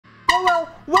Well,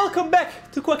 welcome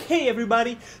back to Quake. Hey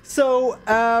everybody. So,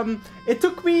 it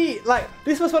took me, like,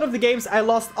 this was one of the games I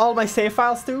lost all my save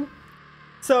files to.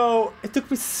 So, it took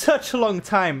me such a long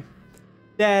time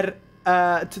that,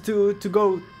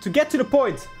 to get to the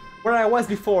point where I was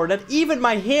before, that even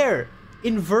my hair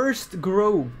inversed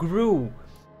grew.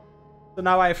 So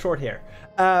now I have short hair,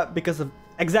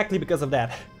 exactly because of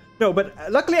that. No, but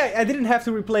luckily I didn't have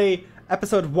to replay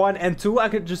episode 1 and 2. I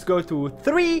could just go to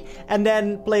 3 and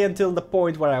then play until the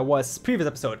point where I was previous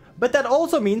episode. But that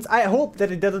also means I hope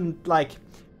that it doesn't like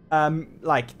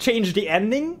change the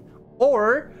ending,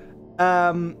 or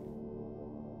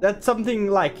that something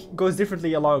like goes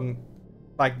differently along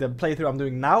like the playthrough I'm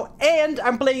doing now. And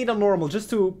I'm playing it on normal just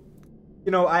to,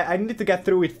 you know, I need to get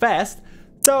through it fast.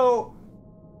 So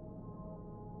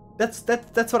that's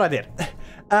what I did.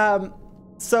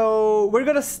 So we're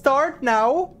gonna start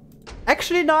now.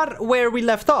 Actually, not where we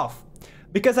left off,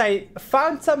 because I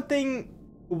found something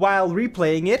while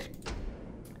replaying it.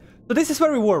 So this is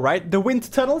where we were, right? The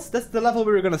wind tunnels, that's the level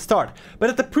we were gonna start. But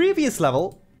at the previous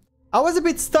level, I was a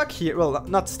bit stuck here. Well,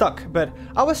 not stuck, but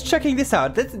I was checking this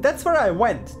out. That's where I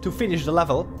went to finish the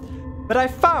level. But I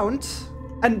found,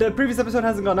 and the previous episode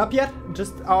hasn't gone up yet,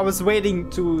 just I was waiting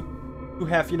to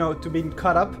have, you know, to be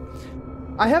caught up.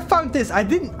 I have found this. I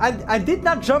did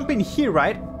not jump in here,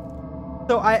 right?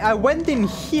 So I went in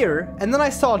here, and then I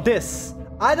saw this.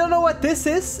 I don't know what this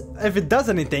is, if it does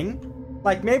anything.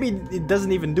 Like, maybe it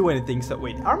doesn't even do anything. So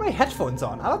wait, are my headphones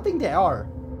on? I don't think they are.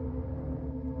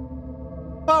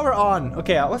 Power on.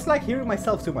 Okay, I was like hearing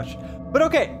myself too much. But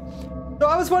okay, so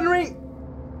I was wondering,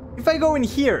 if I go in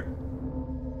here,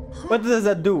 what does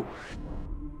that do?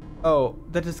 Oh,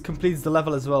 that just completes the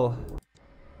level as well.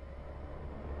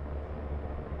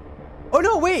 Oh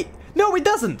no, wait! No, it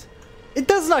doesn't! It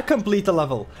does not complete the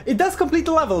level. It does complete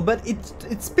the level, but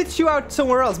it spits you out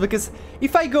somewhere else, because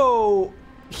if I go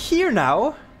here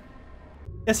now...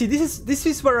 Yeah, see, this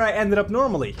is where I ended up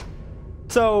normally.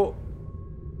 So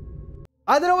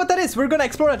I don't know what that is. We're gonna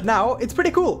explore it now. It's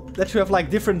pretty cool that you have like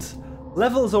different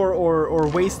levels or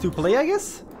ways to play, I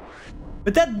guess.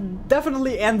 But that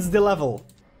definitely ends the level.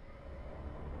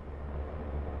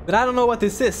 But I don't know what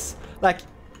this is. Like,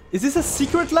 is this a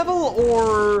secret level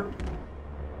or...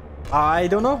 I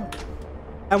don't know.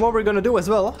 And what we're gonna do as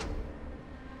well,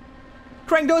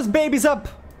 crank those babies up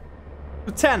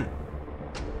to 10.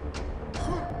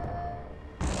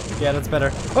 Yeah, that's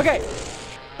better. Okay,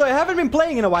 so I haven't been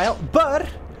playing in a while, but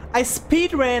I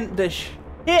speedran the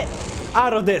shit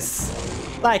out of this.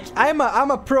 Like, I'm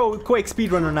a pro Quake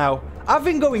speedrunner now. I've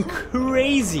been going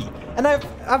crazy, and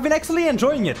I've been actually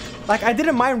enjoying it. Like, I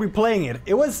didn't mind replaying it.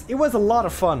 It was a lot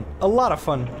of fun. A lot of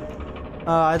fun.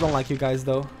 I don't like you guys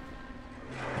though.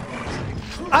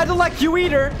 I don't like you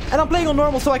either, and I'm playing on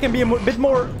normal so I can be a bit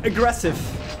more aggressive,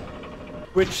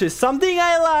 which is something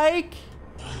I like.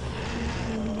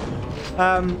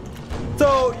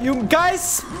 So you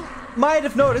guys might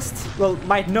have noticed, well,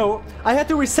 might know, I had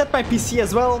to reset my PC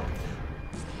as well.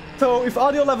 So if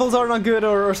audio levels are not good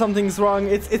or something's wrong,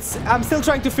 I'm still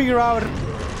trying to figure out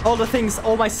all the things,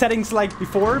 all my settings like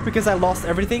before, because I lost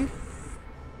everything.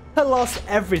 I lost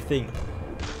everything,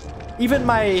 even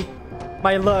my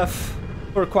love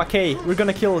for Quake. We're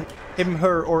gonna kill him,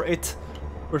 her, or it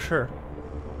for sure.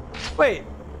 Wait.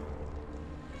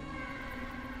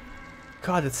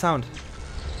 God, that sound.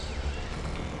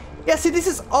 Yeah, see, this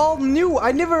is all new.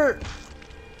 I never...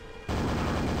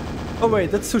 Oh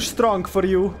wait, that's too strong for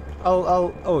you.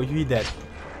 Oh, you eat that.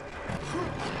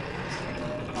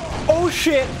 Oh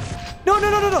shit! No!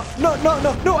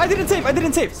 No! I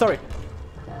didn't save. Sorry.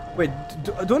 Wait,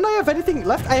 don't I have anything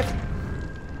left?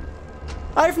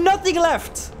 I have nothing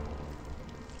left,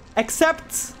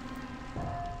 except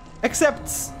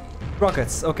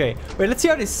rockets. Okay, wait. Let's see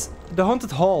how this. The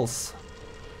haunted halls.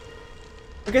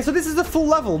 Okay, so this is the full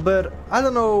level, but I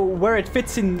don't know where it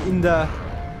fits in the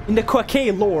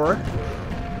Quake lore.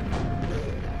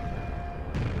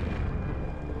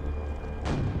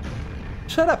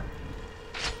 Shut up.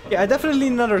 Yeah, I definitely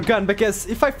need another gun, because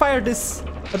if I fire this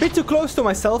a bit too close to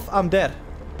myself, I'm dead.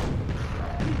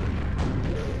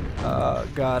 Oh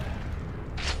God.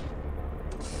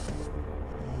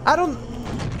 I don't...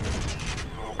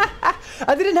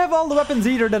 I didn't have all the weapons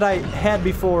either that I had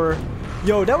before.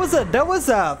 Yo, that was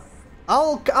a...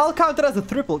 I'll count it as a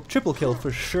triple kill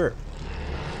for sure.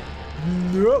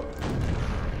 No.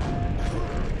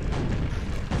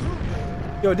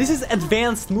 Yo, this is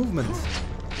advanced movement.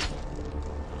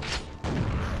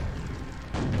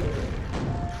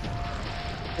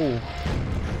 Oh.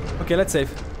 Okay, let's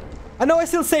save. I know I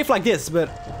still save like this, but...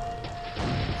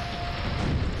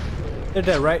 They're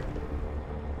dead, right?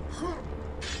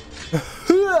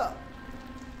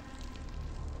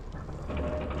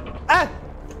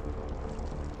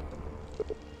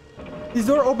 This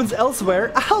door opens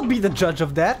elsewhere. I'll be the judge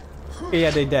of that. Okay,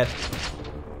 yeah, they dead.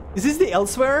 Is this the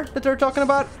elsewhere that they're talking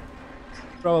about?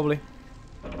 Probably.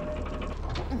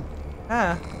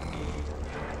 Ah.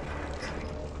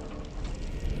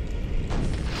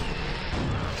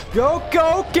 Go,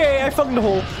 go, okay, I fell in the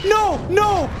hole. No,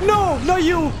 no, no, not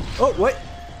you. Oh, wait.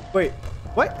 Wait,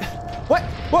 what? What?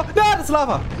 What? No, that's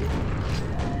lava.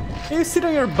 Can you sit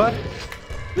on your butt?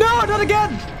 No, not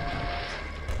again.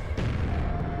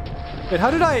 Wait, how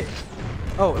did I...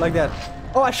 Oh, like that.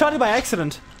 Oh, I shot it by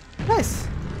accident. Nice.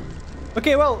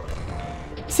 Okay, well...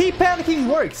 See,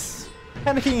 panicking works.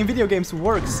 Panicking in video games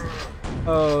works.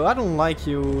 Oh, I don't like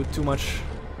you too much.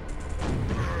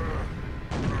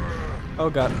 Oh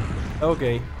god.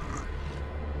 Okay.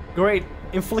 Great.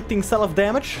 Inflicting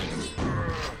self-damage.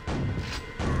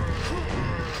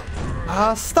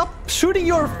 Stop shooting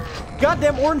your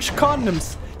goddamn orange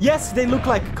condoms. Yes, they look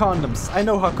like condoms. I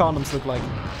know how condoms look like.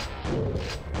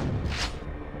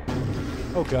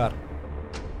 Oh god.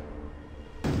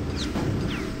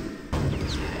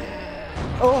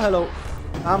 Oh, hello.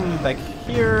 I'm back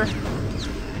here.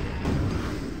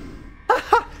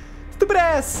 Haha! Stupid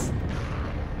ass!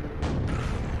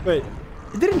 Wait,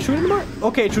 it didn't shoot anymore?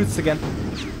 Okay, it shoots again.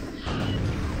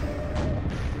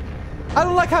 I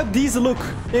don't like how these look.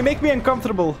 They make me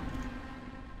uncomfortable.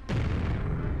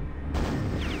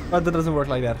 But that doesn't work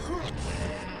like that.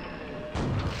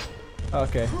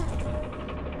 Okay.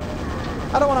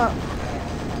 I don't wanna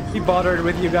be bothered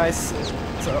with you guys,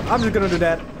 so I'm just gonna do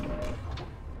that.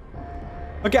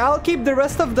 Okay, I'll keep the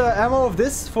rest of the ammo of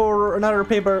this for another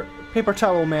paper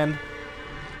towel man.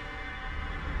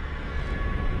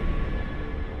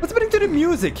 What's happening to the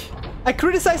music? I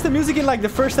criticized the music in like the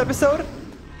first episode.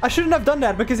 I shouldn't have done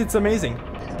that because it's amazing.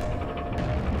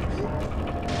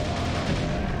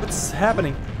 What's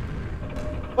happening?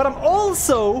 What I'm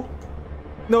also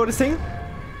noticing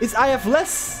is I have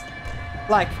less,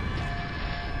 like,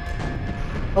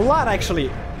 a lot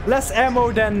actually, less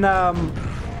ammo than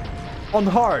on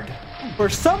hard. For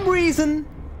some reason,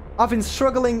 I've been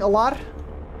struggling a lot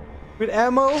with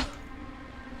ammo.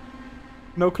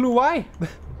 No clue why.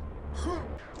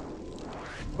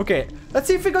 Okay, let's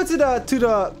see if we go to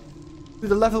the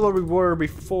level where we were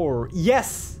before.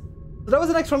 Yes, so that was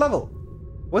an extra level.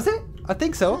 Was it? I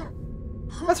think so.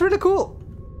 That's really cool.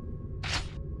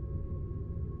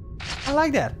 I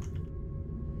like that.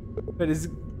 But is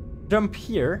jump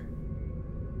here?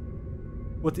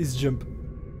 What is jump?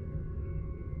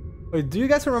 Wait, do you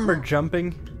guys remember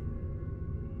jumping?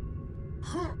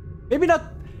 Maybe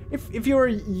not if you were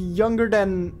younger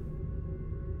than...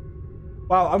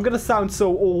 Wow, I'm gonna sound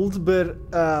so old, but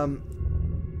I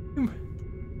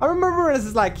remember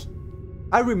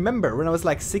when I was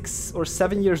like 6 or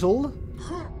 7 years old.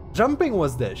 Jumping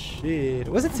was the shit.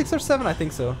 Was it 6 or 7? I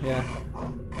think so, yeah.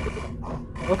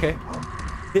 Okay.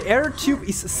 The air tube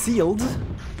is sealed.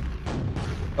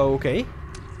 Okay.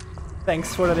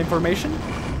 Thanks for that information.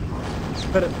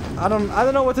 But I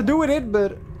don't know what to do with it,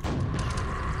 but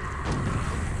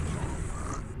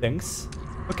thanks.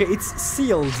 Okay, it's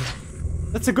sealed.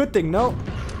 That's a good thing, no?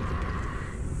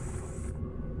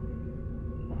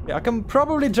 Yeah, I can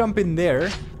probably jump in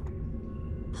there.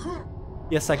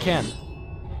 Yes, I can.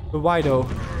 But why though?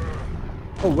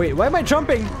 Oh wait, why am I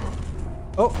jumping?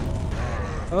 Oh.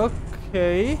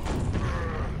 Okay.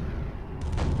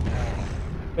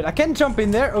 Wait, I can jump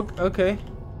in there? Okay.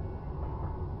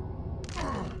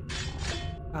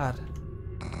 God.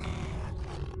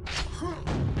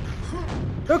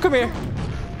 No, come here.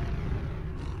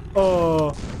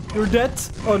 Oh, you're dead?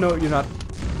 Oh no, you're not.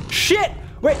 Shit!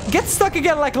 Wait, get stuck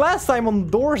again like last time on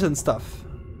doors and stuff.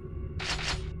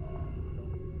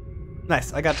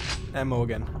 Nice, I got ammo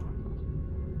again.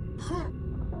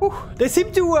 Whew. They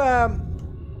seem to,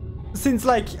 since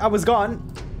like I was gone,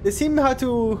 they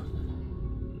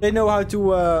know how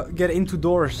to get into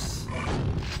doors,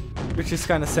 which is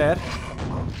kind of sad.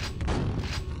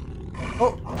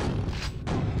 Oh,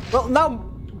 well now.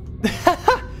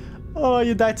 Oh,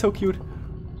 you died so cute.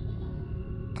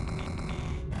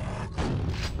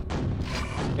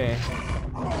 Okay.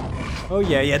 Oh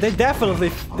yeah, they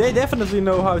definitely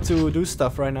know how to do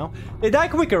stuff right now. They die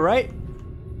quicker, right?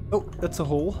 Oh, that's a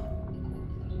hole.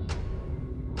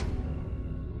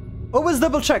 Always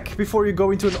double check before you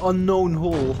go into an unknown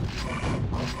hole.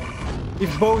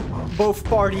 If both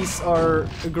parties are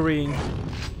agreeing.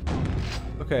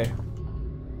 Okay.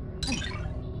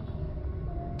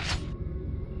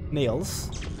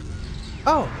 Nails.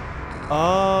 Oh.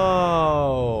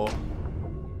 Oh.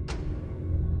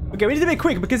 Okay, we need to be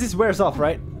quick because this wears off,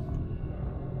 right?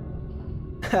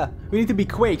 We need to be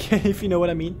Quake, if you know what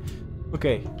I mean.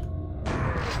 Okay.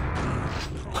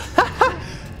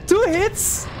 2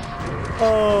 hits.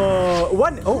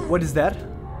 One. Oh, what is that?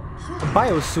 A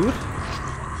biosuit?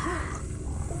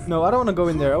 No, I don't want to go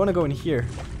in there. I want to go in here.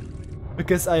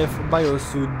 Because I have a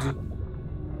biosuit.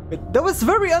 But that was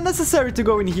very unnecessary to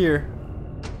go in here.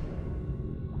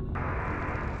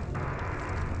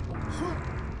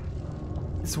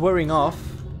 It's wearing off.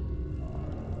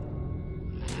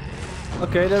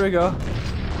 Okay, there we go.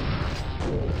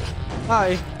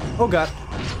 Hi. Oh god.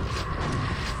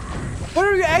 What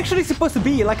are you actually supposed to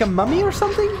be? Like a mummy or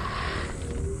something?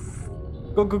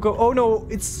 Go, go, go. Oh no,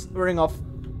 it's wearing off.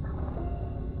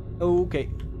 Okay.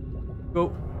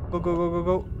 Go. Go, go, go, go,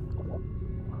 go.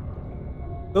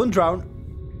 Don't drown.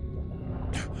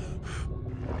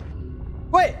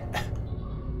 Wait!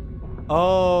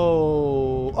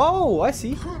 Oh. Oh, I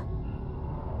see.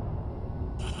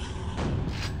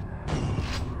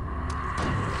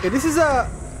 Okay, this is a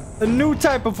new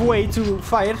type of way to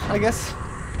fight, I guess.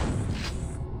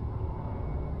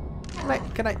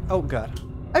 Can I? Oh god.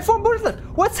 I have 4 bullets left.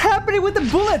 What's happening with the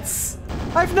bullets?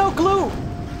 I have no clue.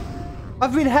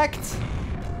 I've been hacked.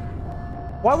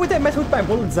 Why would they mess with my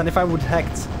bullets then if I would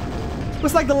hacked? It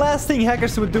was like the last thing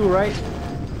hackers would do, right?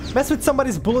 Mess with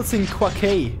somebody's bullets in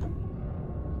Quake.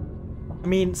 I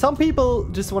mean, some people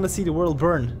just want to see the world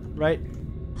burn, right?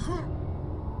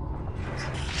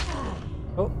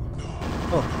 Oh.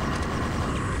 Oh.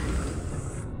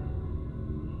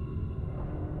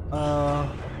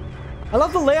 I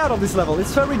love the layout of this level.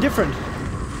 It's very different.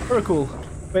 Very cool.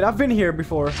 Wait, I've been here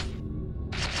before.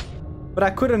 But I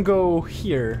couldn't go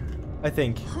here, I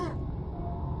think.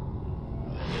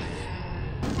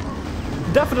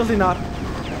 Definitely not.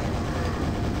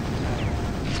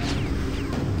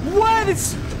 What?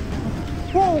 It's...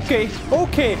 Whoa, okay.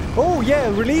 Okay. Oh, yeah.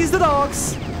 Release the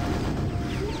dogs.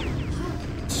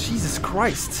 Jesus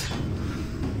Christ.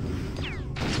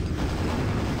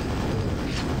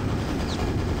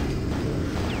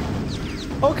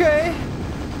 Okay.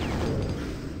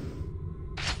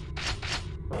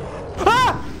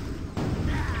 Ah!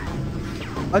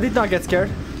 I did not get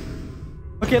scared.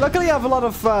 Okay, luckily I have a lot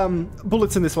of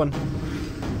bullets in this one.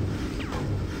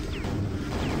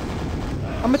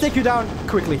 I'm gonna take you down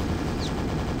quickly.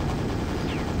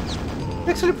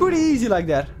 Actually pretty easy like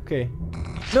that. Okay.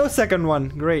 No second one.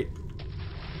 Great.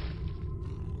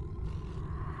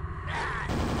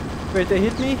 Wait, they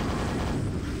hit me?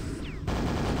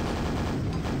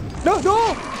 No,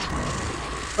 no!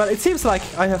 Well, it seems like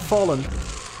I have fallen.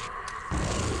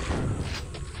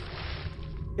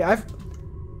 Yeah, I've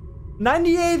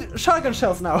 98 shotgun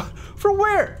shells now. From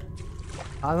where?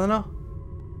 I don't know.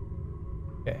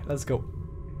 Okay, let's go.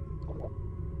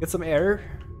 Get some air.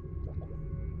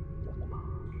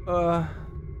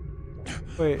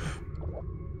 Wait.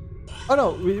 Oh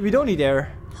no, we don't need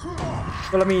air.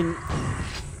 Well, I mean,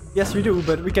 yes we do,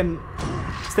 but we can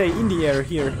stay in the air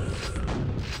here.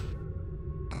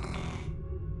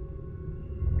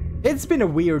 It's been a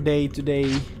weird day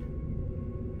today.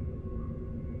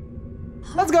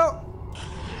 Let's go!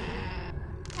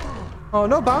 Oh,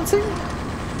 no bouncing?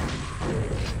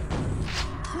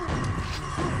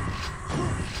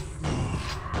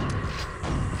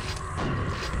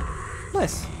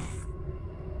 Nice.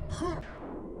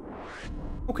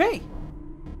 Okay.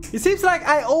 It seems like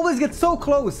I always get so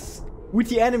close with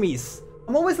the enemies.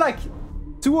 I'm always like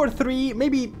 2 or 3,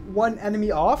 maybe 1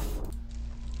 enemy off.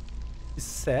 It's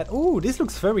sad. Oh, this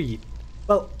looks very...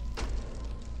 Well...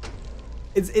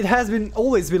 It has been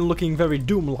always been looking very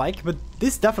Doom-like, but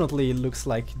this definitely looks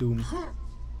like Doom.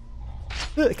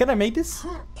 Can I make this?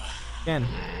 Can.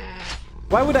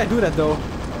 Why would I do that though?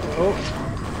 Oh.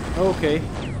 Okay.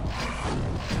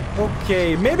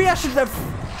 Okay, maybe I should have,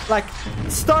 like,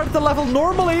 started the level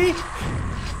normally.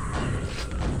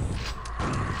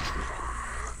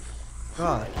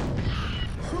 God.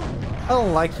 I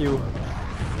don't like you.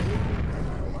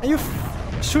 And you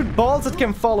shoot balls that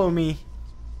can follow me.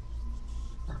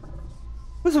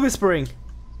 Who's whispering?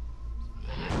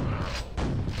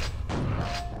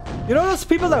 You know those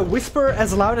people that whisper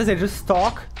as loud as they just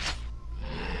talk?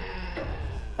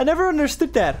 I never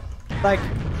understood that. Like,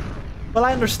 well,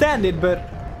 I understand it, but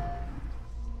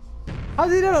how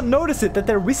did I not notice it that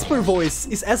their whisper voice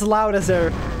is as loud as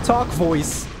their talk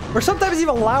voice? Or sometimes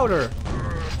even louder.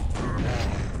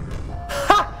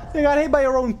 Ha! You got hit by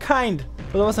your own kind.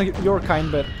 Well, that wasn't your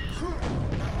kind, but...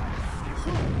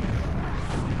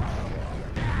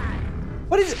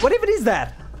 What even is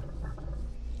that?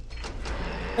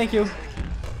 Thank you.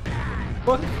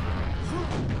 Look.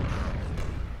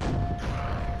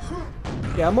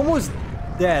 Yeah, I'm almost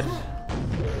dead.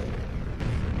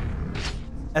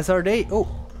 As are they. Oh.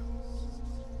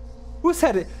 Whose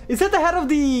head? Is that the head of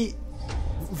the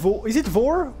Is it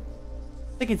Vor?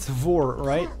 I think it's Vor,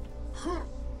 right?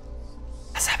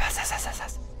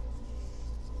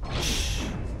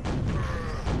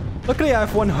 Luckily I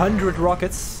have 100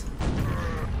 rockets.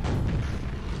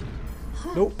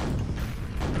 Nope.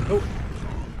 Nope.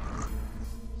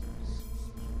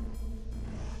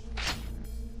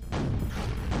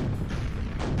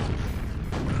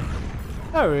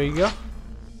 There we go.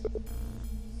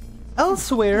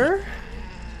 Elsewhere?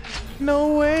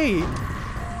 No way.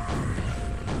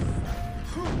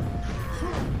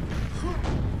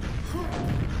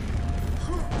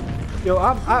 Yo,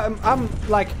 I'm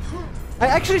like, I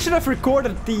actually should have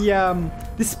recorded the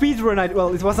speedrun.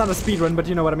 Well, it was not a speedrun, but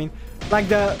you know what I mean. Like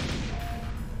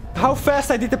how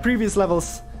fast I did the previous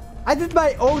levels. I did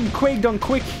my own Quake done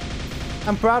quick.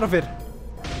 I'm proud of it.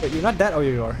 Wait, you're not dead? Oh,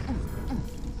 you are.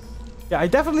 Yeah, I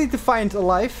definitely need to find a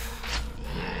life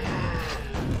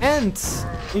and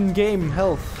in-game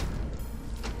health.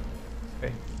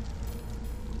 Okay.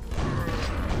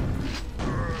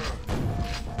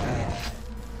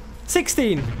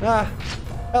 $16.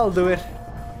 I'll do it.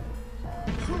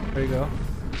 There you go.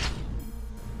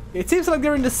 It seems like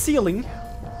they're in the ceiling.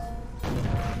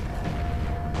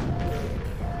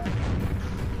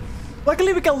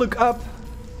 Luckily we can look up.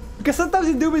 Because sometimes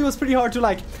in Doom it was pretty hard to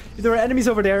like, if there are enemies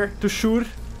over there to shoot.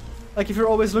 Like if you're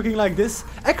always looking like this.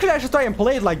 Actually I should try and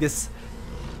play it like this.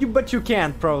 But you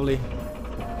can't probably.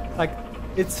 Like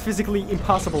it's physically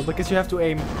impossible because you have to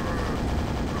aim.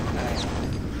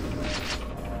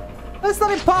 That's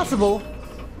not impossible.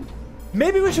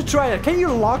 Maybe we should try that. Can you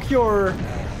lock your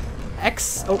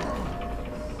X? Oh,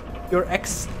 your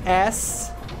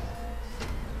XS.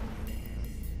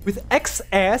 With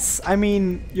XS, I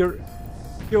mean your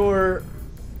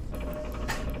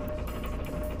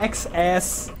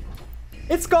XS.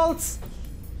 It's called.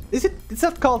 Is it? It's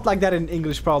not called like that in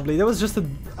English. Probably that was just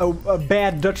a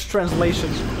bad Dutch translation.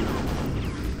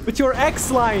 With your X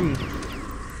line.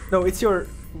 No, it's your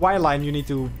Y line. You need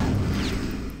to.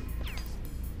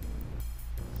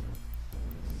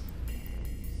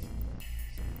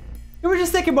 Can we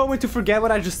just take a moment to forget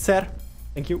what I just said?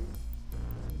 Thank you.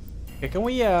 Okay, can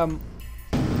we Oh,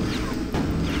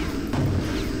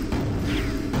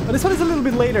 this one is a little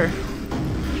bit later.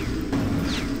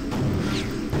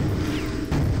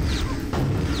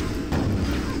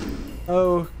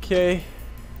 Okay.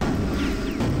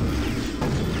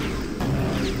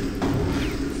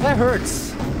 That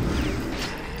hurts.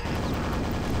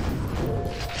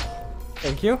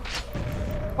 Thank you.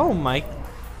 Oh my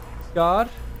god.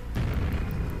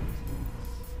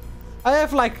 I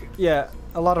have like, yeah,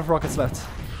 a lot of rockets left.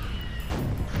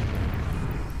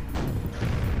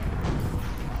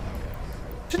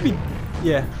 Should be,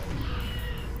 yeah.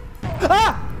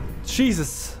 Ah!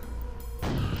 Jesus.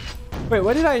 Wait,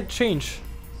 what did I change?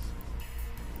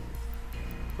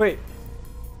 Wait.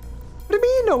 What do you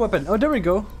mean no weapon? Oh, there we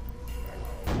go.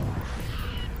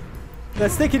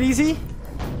 Let's take it easy.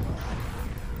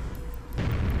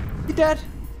 He dead?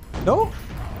 No?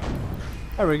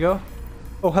 There we go.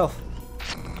 Oh, health.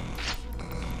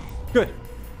 Good.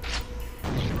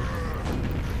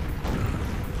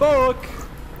 Fuck!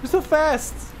 You're so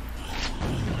fast!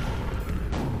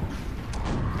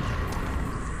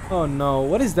 Oh no,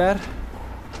 what is that?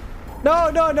 No,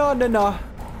 no, no, no, no.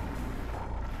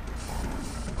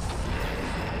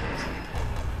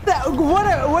 That,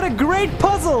 what a great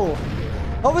puzzle!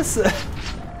 I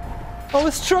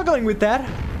was struggling with that.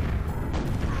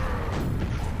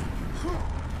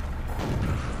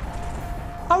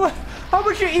 How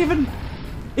would you even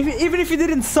if you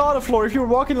didn't saw the floor, if you were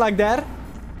walking like that,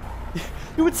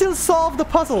 you would still solve the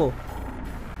puzzle.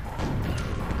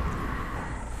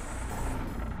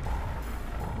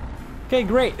 Okay,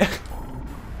 great.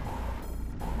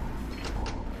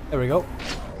 There we go.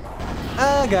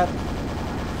 Ah, God.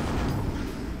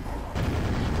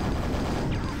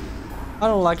 I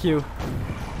don't like you.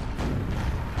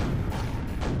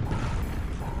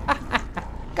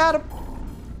 Got him.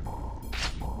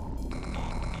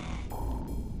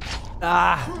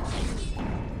 Ah.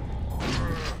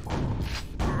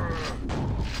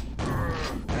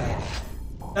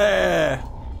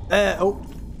 Oh.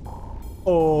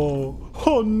 Oh.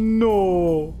 Oh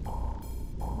no.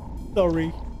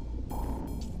 Sorry.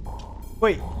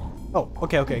 Wait. Oh,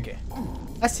 okay, okay, okay.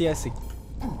 I see, I see.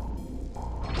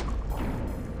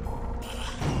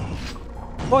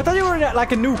 Oh, I thought you were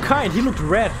like a new kind. He looked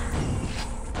red.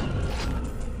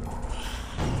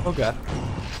 Oh god.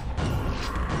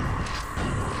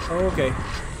 Okay.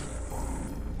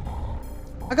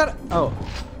 I got it. Oh.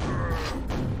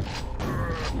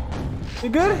 You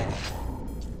good?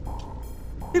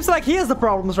 Seems like he has the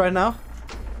problems right now.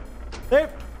 Hey.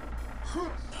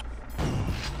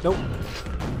 Nope.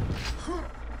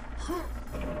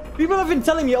 People have been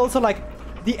telling me also, like,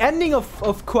 the ending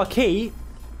of Quake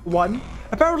 1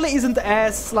 apparently isn't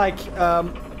as, like,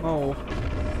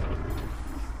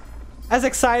 as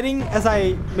exciting as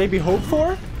I maybe hoped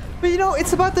for. But, you know,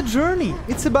 it's about the journey.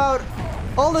 It's about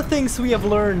all the things we have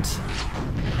learned.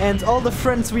 And all the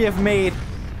friends we have made.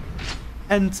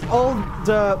 And all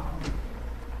the...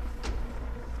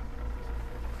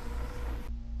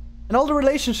 And all the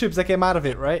relationships that came out of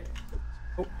it, right?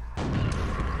 Oh.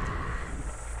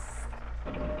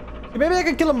 Okay, maybe I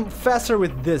can kill him faster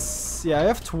with this. Yeah, I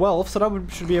have 12, so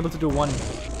that should be able to do one.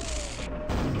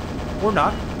 Or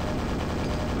not.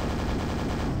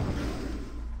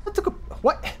 That took a...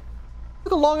 What? It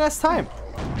took a long ass time.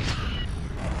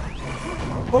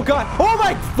 Oh god. Oh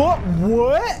my...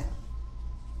 What?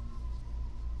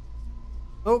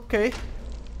 Okay.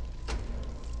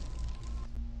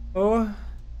 Oh...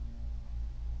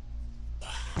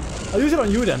 I'll use it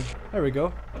on you then. There we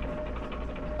go.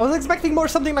 I was expecting more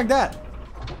something like that.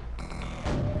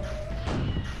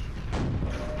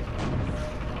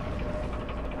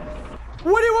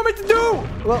 What do you want me to do?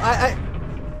 Well, I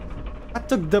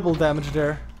took double damage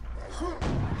there.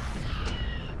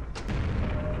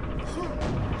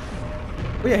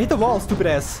 Oh yeah, hit the wall, stupid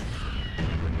ass.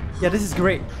 Yeah, this is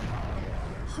great.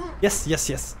 Yes, yes,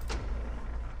 yes.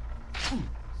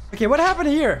 Okay, what happened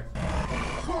here?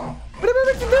 What am I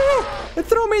meant to do? It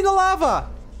threw me in the lava.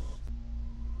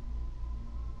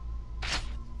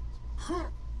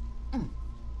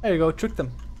 There you go, tricked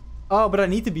them. Oh, but I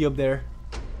need to be up there.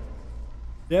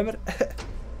 Damn it.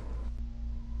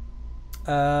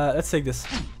 Let's take this.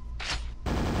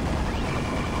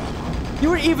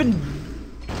 You were even...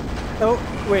 Oh,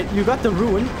 wait, you got the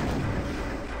ruin.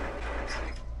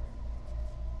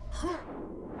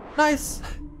 Nice.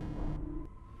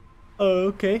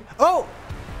 Okay. Oh!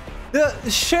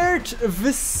 The shared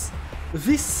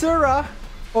viscera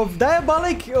of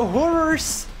diabolic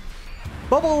horrors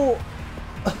bubble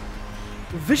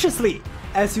viciously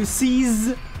as you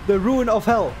seize the ruin of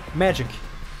hell magic.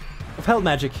 Of hell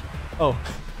magic. Oh.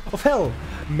 Of hell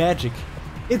magic.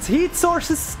 Its heat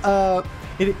sources,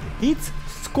 it heat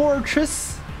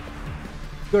scorches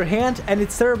your hand and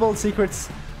its terrible secrets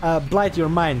blight your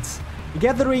mind.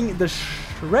 Gathering the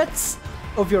shreds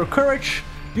of your courage,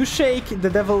 you shake the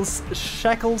devil's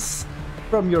shackles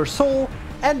from your soul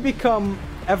and become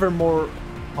ever more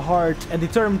hard and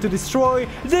determined to destroy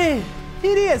the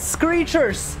hideous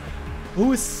creatures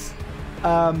whose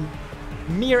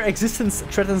mere existence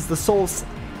threatens the souls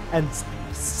and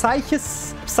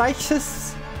psyches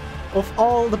of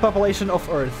all the population of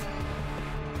Earth.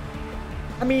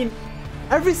 I mean,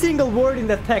 every single word in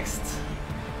that text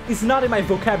is not in my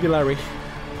vocabulary.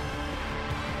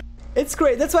 It's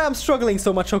great, that's why I'm struggling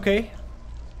so much, okay?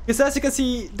 Because as you can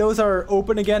see, those are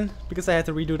open again, because I had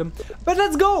to redo them. But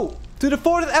let's go to the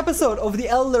 4th episode of The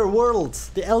Elder Worlds,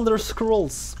 The Elder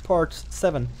Scrolls, Part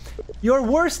 7. Your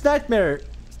worst nightmares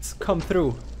come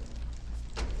through.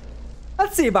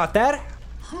 Let's see about that.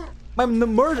 My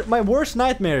worst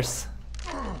nightmares.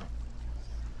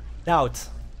 Doubt.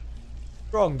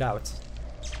 Strong doubt.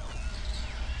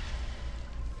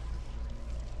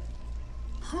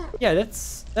 Yeah,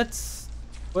 that's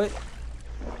what?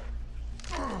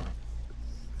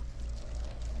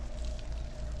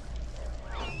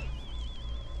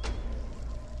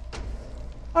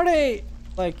 Are they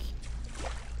like?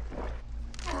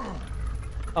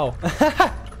 Oh.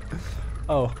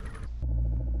 Oh.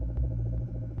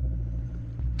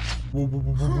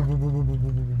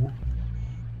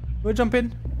 We'll jump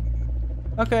in.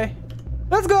 Okay.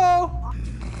 Let's go!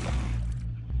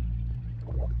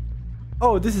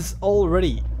 Oh, this is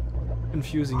already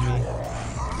confusing me.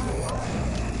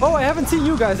 Oh, I haven't seen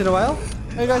you guys in a while.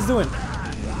 How you guys doing?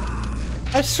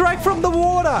 I strike from the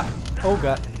water! Oh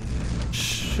god.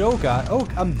 Oh god. Oh,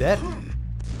 I'm dead.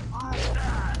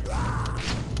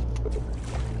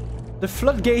 The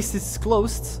floodgate is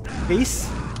closed. Base?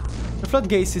 The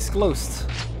floodgate is closed.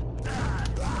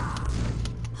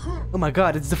 Oh my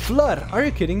god, it's the flood. Are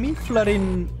you kidding me? Flood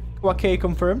in Quake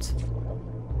confirmed.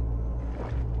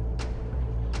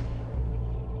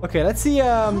 Okay, let's see,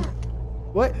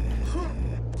 what?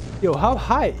 Yo, how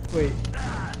high? Wait.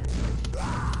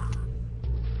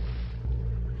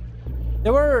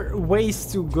 There were ways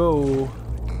to go.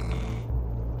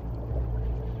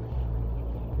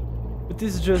 But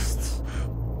this is just...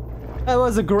 That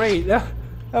was a great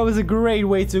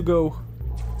way to go.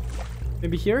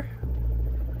 Maybe here?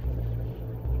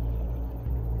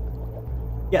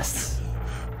 Yes.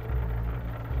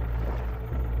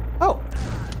 Oh.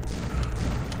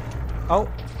 Oh.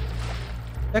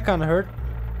 That kind of hurt.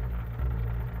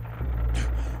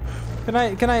 Can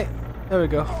I? There we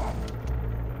go.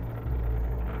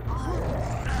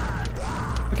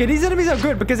 Okay, these enemies are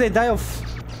good because they die of...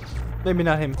 Maybe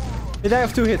not him. They die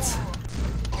of 2 hits.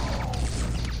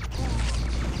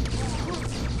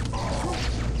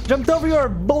 Jumped over your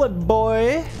bullet,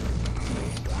 boy.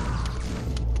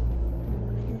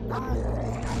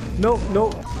 No, no,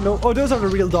 no. Oh, those are the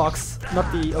real dogs,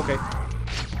 not the... Okay.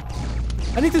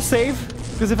 I need to save,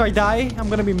 because if I die, I'm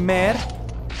gonna be mad.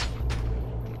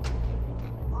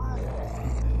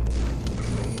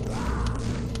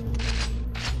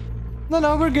 No,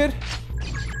 no, we're good.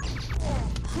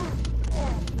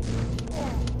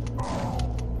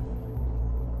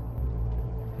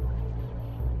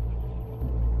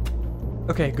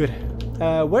 Okay, good.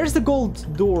 Where's the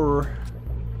gold door?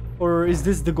 Or is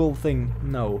this the gold thing?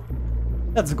 No.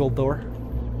 That's the gold door.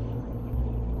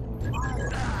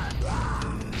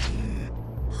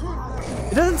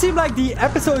 It doesn't seem like the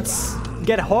episodes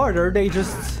get harder, they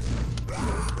just...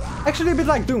 Actually a bit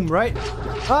like Doom, right?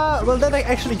 Well then it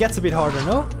actually gets a bit harder,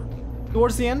 no?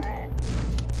 Towards the end?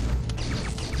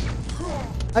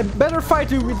 I better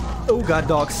fight you with... Oh god,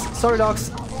 dogs. Sorry,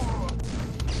 dogs.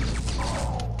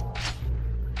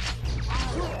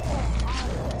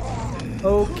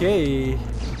 Okay.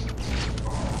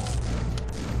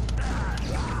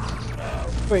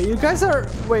 Wait, you guys are...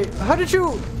 Wait, how did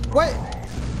you... Wait.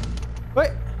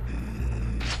 Wait.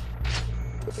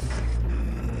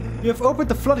 You have opened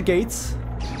the floodgates.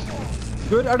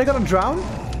 Good. Are they gonna drown?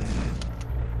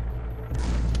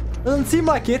 Doesn't seem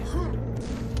like it.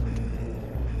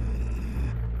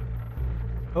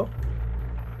 Oh.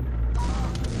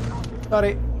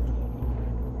 Sorry.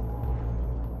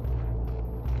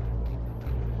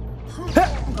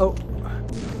 Oh.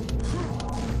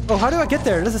 Oh, how do I get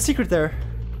there? There's a secret there.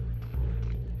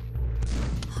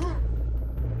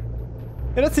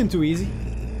 Yeah, that seemed too easy.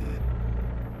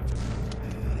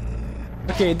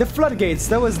 Okay, the floodgates.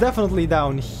 That was definitely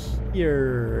down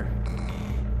here.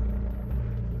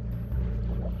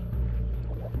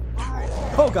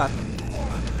 Oh god.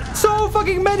 So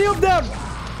fucking many of them!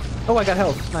 Oh, I got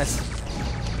health. Nice.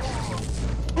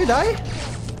 Did you die?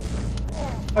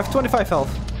 I have 25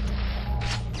 health.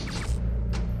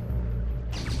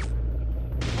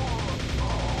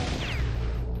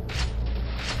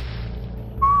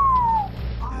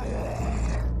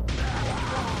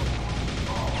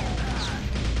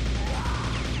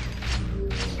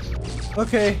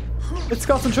 Okay, it's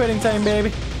concentrating time,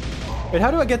 baby. Wait,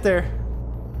 how do I get there?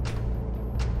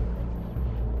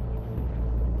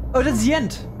 Oh, that's the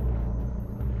end.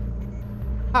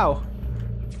 How?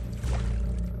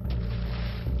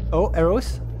 Oh,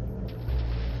 arrows.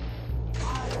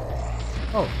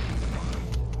 Oh.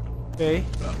 Okay.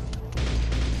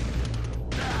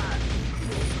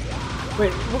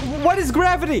 Wait, what is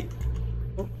gravity?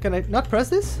 Oh, can I not press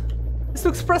this? This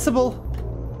looks pressable.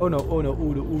 Oh no, oh no,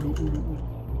 oh no, oh no, oh no, oh no.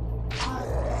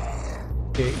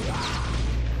 Okay.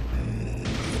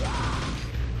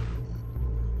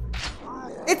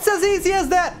 It's as easy as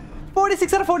that!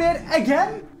 46 out of 48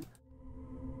 again?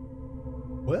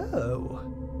 Whoa.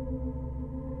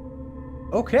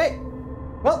 Okay.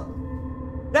 Well,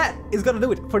 that is gonna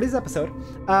do it for this episode.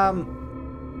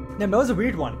 That was a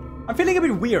weird one. I'm feeling a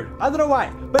bit weird. I don't know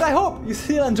why. But I hope you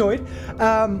still enjoyed.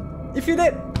 If you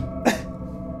did...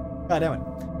 God damn it.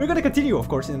 We're gonna continue, of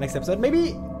course, in the next episode.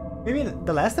 Maybe in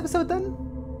the last episode then?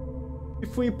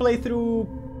 If we play through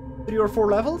 3 or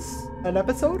 4 levels an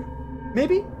episode?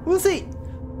 Maybe? We'll see.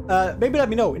 Maybe let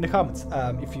me know in the comments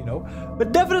if you know.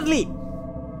 But definitely,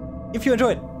 if you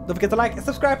enjoyed, don't forget to like and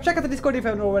subscribe. Check out the Discord if you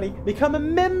haven't already. Become a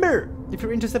member if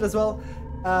you're interested as well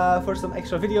for some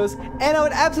extra videos. And I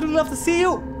would absolutely love to see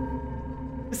you,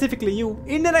 specifically you,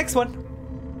 in the next one.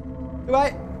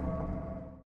 Goodbye.